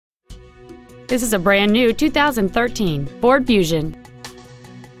This is a brand new 2013 Ford Fusion.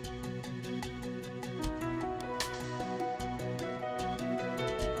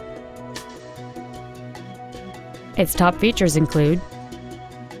 Its top features include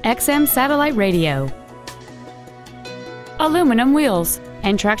XM satellite radio, aluminum wheels,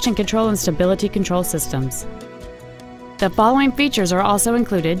 and traction control and stability control systems. The following features are also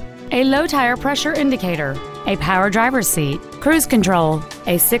included: a low tire pressure indicator, a power driver's seat, cruise control,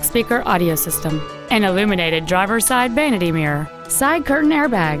 a 6-speaker audio system, an illuminated driver's side vanity mirror, side curtain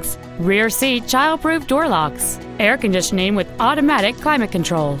airbags, rear seat child-proof door locks, air conditioning with automatic climate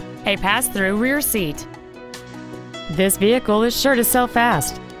control, a pass-through rear seat. This vehicle is sure to sell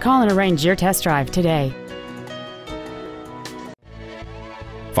fast. Call and arrange your test drive today.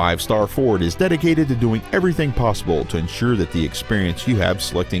 5-Star Ford is dedicated to doing everything possible to ensure that the experience you have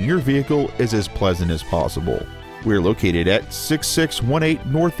selecting your vehicle is as pleasant as possible. We're located at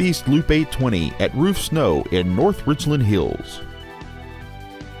 6618 Northeast Loop 820 at Roof Snow in North Richland Hills.